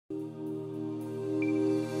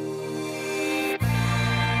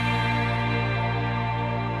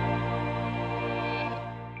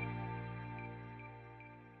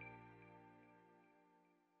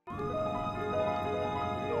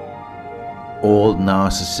All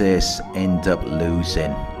narcissists end up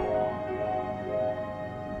losing.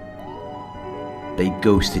 They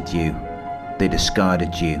ghosted you, they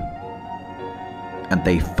discarded you, and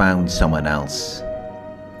they found someone else.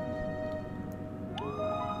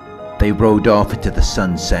 They rode off into the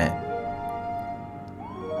sunset,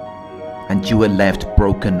 and you were left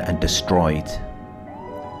broken and destroyed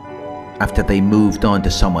after they moved on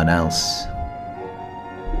to someone else.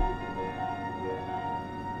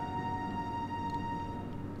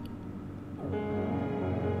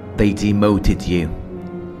 They demoted you.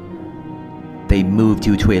 They moved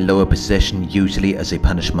you to a lower position, usually as a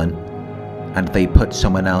punishment, and they put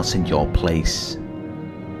someone else in your place.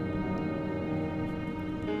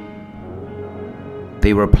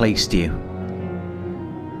 They replaced you,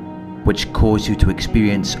 which caused you to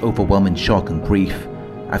experience overwhelming shock and grief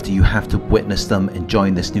after you have to witness them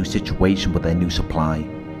enjoying this new situation with their new supply.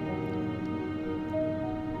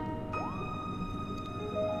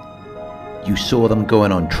 You saw them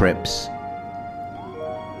going on trips,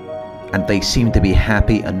 and they seemed to be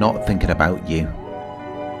happy and not thinking about you,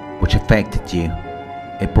 which affected you.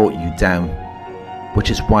 It brought you down, which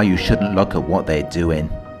is why you shouldn't look at what they're doing.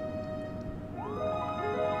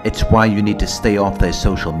 It's why you need to stay off their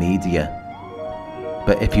social media.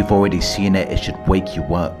 But if you've already seen it, it should wake you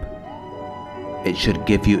up. It should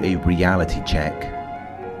give you a reality check.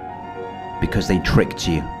 Because they tricked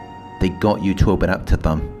you. They got you to open up to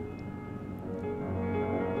them.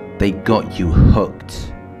 They got you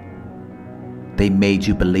hooked. They made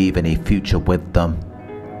you believe in a future with them,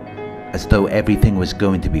 as though everything was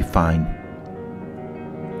going to be fine.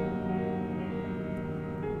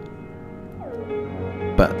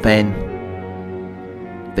 But then,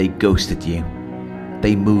 they ghosted you.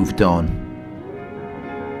 They moved on.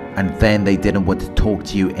 And then they didn't want to talk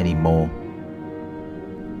to you anymore.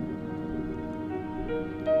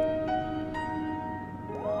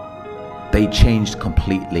 They changed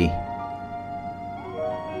completely,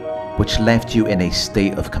 which left you in a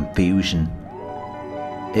state of confusion.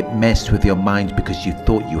 It messed with your mind because you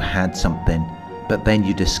thought you had something, but then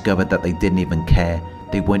you discovered that they didn't even care.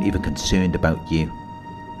 They weren't even concerned about you.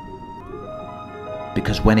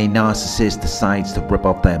 Because when a narcissist decides to rip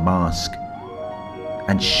off their mask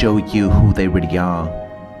and show you who they really are,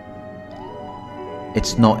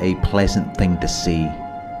 it's not a pleasant thing to see.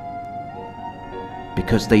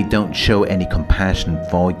 Because they don't show any compassion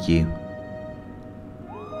for you.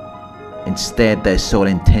 Instead, their sole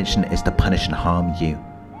intention is to punish and harm you,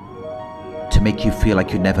 to make you feel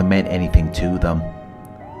like you never meant anything to them,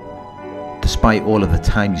 despite all of the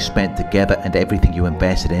time you spent together and everything you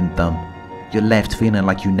invested in them. You're left feeling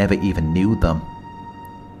like you never even knew them.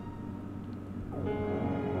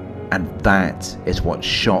 And that is what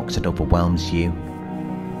shocks and overwhelms you.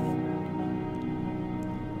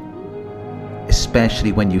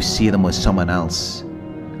 Especially when you see them with someone else,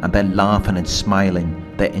 and they're laughing and smiling,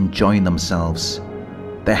 they're enjoying themselves,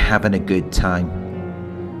 they're having a good time.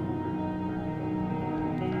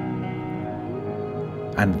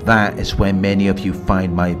 And that is where many of you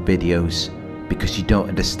find my videos, because you don't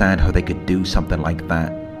understand how they could do something like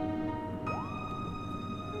that.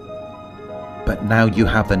 But now you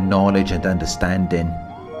have the knowledge and understanding.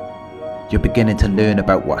 You're beginning to learn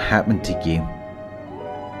about what happened to you.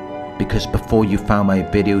 Because before you found my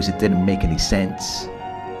videos, it didn't make any sense.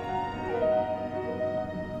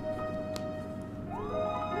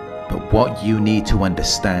 But what you need to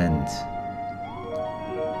understand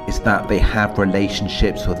is that they have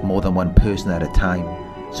relationships with more than one person at a time.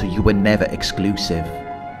 So you were never exclusive,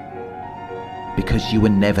 because you were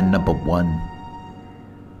never number one.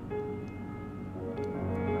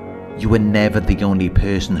 You were never the only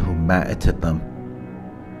person who mattered to them.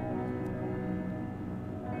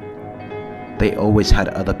 They always had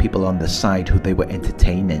other people on the side who they were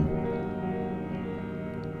entertaining.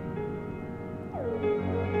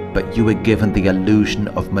 But you were given the illusion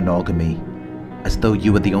of monogamy, as though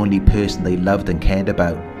you were the only person they loved and cared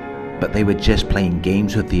about. But they were just playing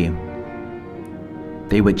games with you.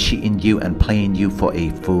 They were cheating you and playing you for a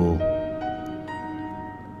fool.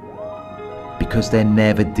 Because they're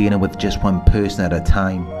never dealing with just one person at a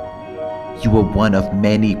time. You were one of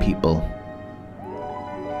many people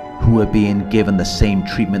who were being given the same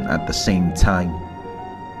treatment at the same time.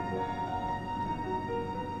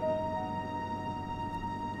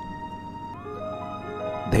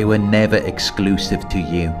 They were never exclusive to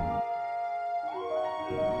you.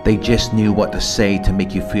 They just knew what to say to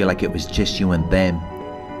make you feel like it was just you and them,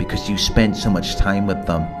 because you spent so much time with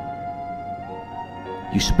them.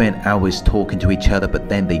 You spent hours talking to each other, but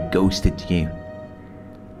then they ghosted you.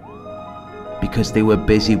 Because they were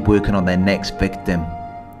busy working on their next victim.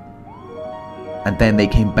 And then they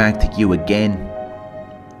came back to you again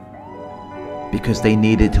because they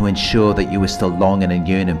needed to ensure that you were still longing and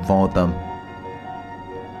yearning for them.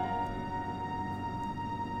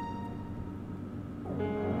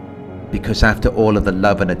 Because after all of the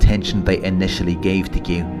love and attention they initially gave to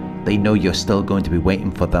you, they know you're still going to be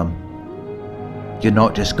waiting for them. You're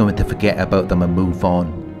not just going to forget about them and move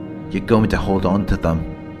on. You're going to hold on to them.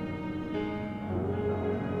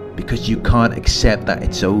 Because you can't accept that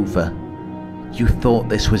it's over. You thought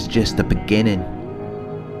this was just the beginning.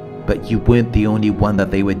 But you weren't the only one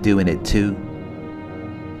that they were doing it to.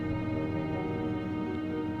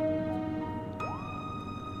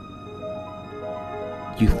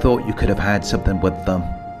 You thought you could have had something with them.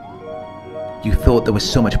 You thought there was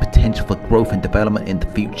so much potential for growth and development in the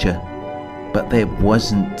future, but there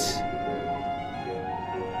wasn't.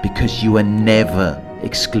 Because you are never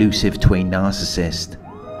exclusive to a narcissist.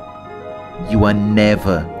 You are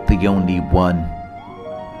never the only one.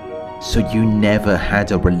 So you never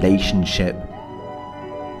had a relationship.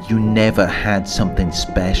 You never had something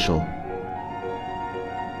special.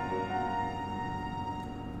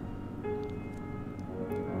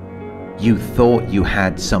 You thought you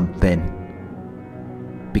had something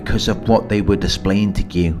because of what they were displaying to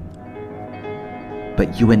you,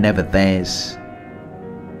 but you were never theirs,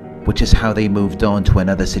 which is how they moved on to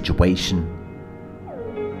another situation.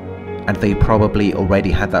 And they probably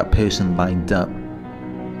already had that person lined up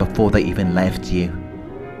before they even left you,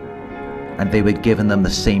 and they were giving them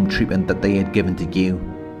the same treatment that they had given to you.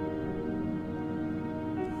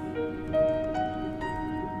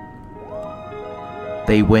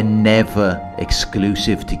 They were never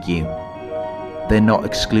exclusive to you. They're not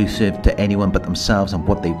exclusive to anyone but themselves and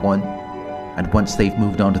what they want. And once they've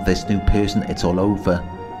moved on to this new person, it's all over.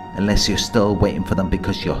 Unless you're still waiting for them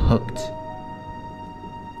because you're hooked.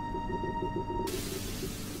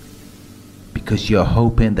 Because you're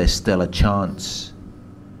hoping there's still a chance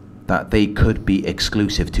that they could be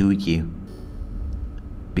exclusive to you.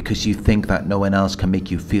 Because you think that no one else can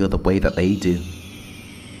make you feel the way that they do.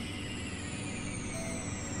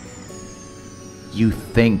 You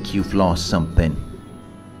think you've lost something,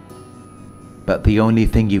 but the only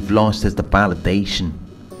thing you've lost is the validation,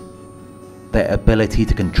 the ability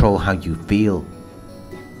to control how you feel.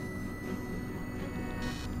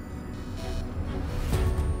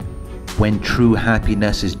 When true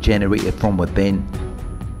happiness is generated from within,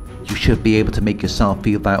 you should be able to make yourself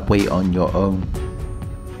feel that way on your own,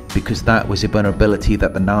 because that was a vulnerability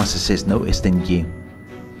that the narcissist noticed in you.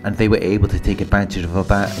 And they were able to take advantage of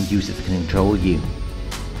that and use it to control you.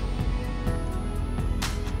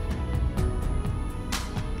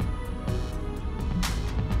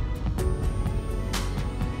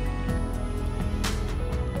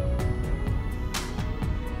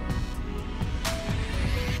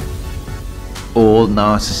 All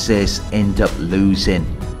narcissists end up losing.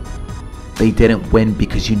 They didn't win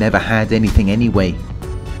because you never had anything anyway.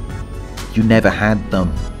 You never had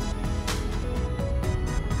them.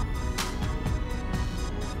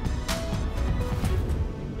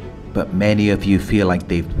 But many of you feel like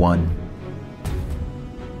they've won.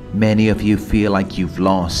 Many of you feel like you've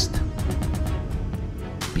lost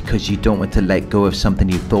because you don't want to let go of something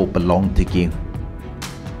you thought belonged to you.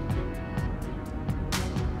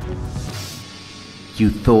 You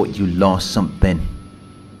thought you lost something.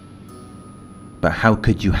 But how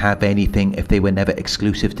could you have anything if they were never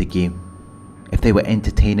exclusive to you? If they were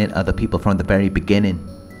entertaining other people from the very beginning?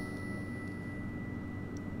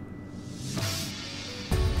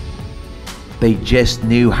 They just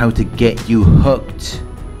knew how to get you hooked.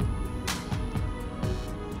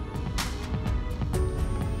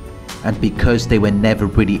 And because they were never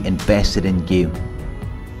really invested in you,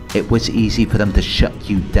 it was easy for them to shut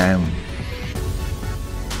you down.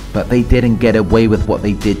 But they didn't get away with what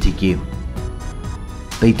they did to you.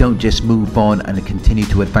 They don't just move on and continue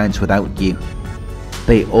to advance without you.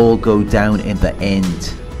 They all go down in the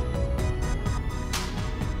end.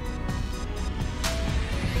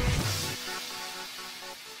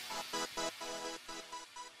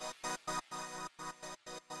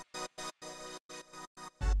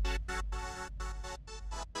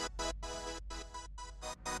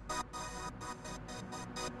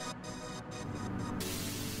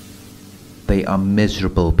 They are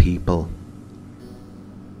miserable people.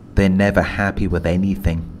 They're never happy with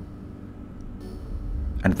anything.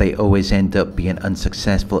 And they always end up being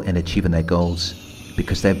unsuccessful in achieving their goals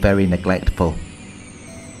because they're very neglectful.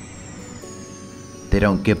 They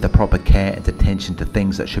don't give the proper care and attention to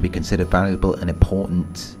things that should be considered valuable and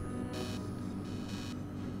important.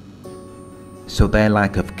 So their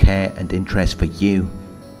lack of care and interest for you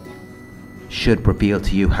should reveal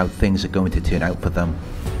to you how things are going to turn out for them,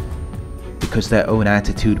 because their own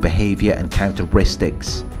attitude, behavior and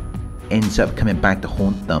characteristics ends up coming back to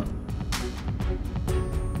haunt them.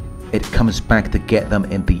 It comes back to get them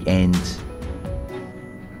in the end.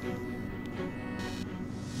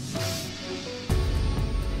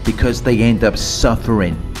 Because they end up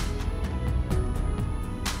suffering.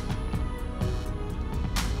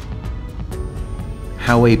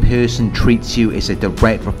 How a person treats you is a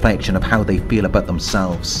direct reflection of how they feel about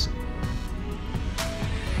themselves.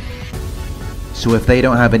 So if they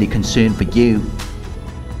don't have any concern for you,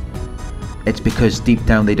 it's because deep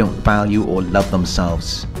down they don't value or love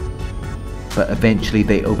themselves. But eventually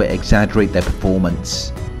they over-exaggerate their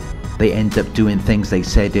performance. They end up doing things they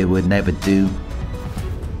said they would never do.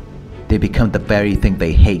 They become the very thing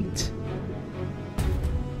they hate.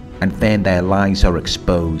 And then their lies are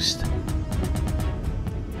exposed.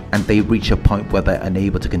 And they reach a point where they're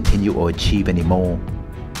unable to continue or achieve anymore.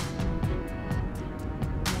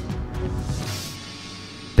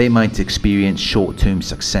 They might experience short-term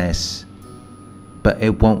success, but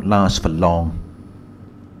it won't last for long.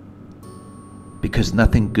 Because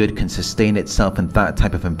nothing good can sustain itself in that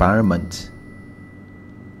type of environment.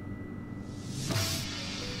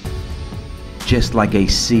 Just like a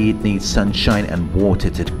seed needs sunshine and water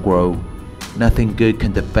to grow, nothing good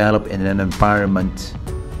can develop in an environment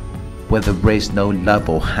where there is no love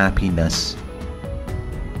or happiness.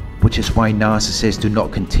 Which is why narcissists do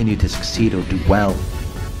not continue to succeed or do well.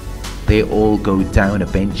 They all go down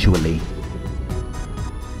eventually.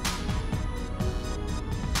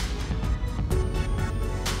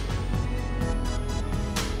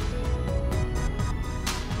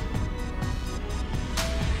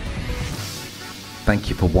 Thank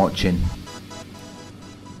you for watching.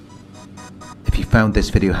 If you found this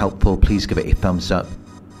video helpful, please give it a thumbs up.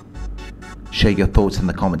 Share your thoughts in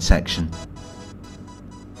the comment section.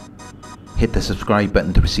 Hit the subscribe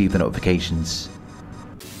button to receive the notifications.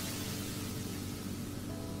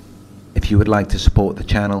 If you would like to support the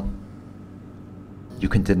channel, you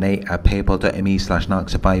can donate at paypal.me/Narc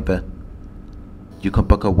Survivor. You can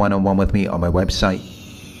book a one-on-one with me on my website.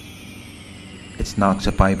 It's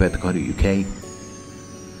narcsurvivor.co.uk.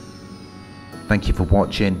 Thank you for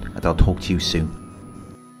watching, and I'll talk to you soon.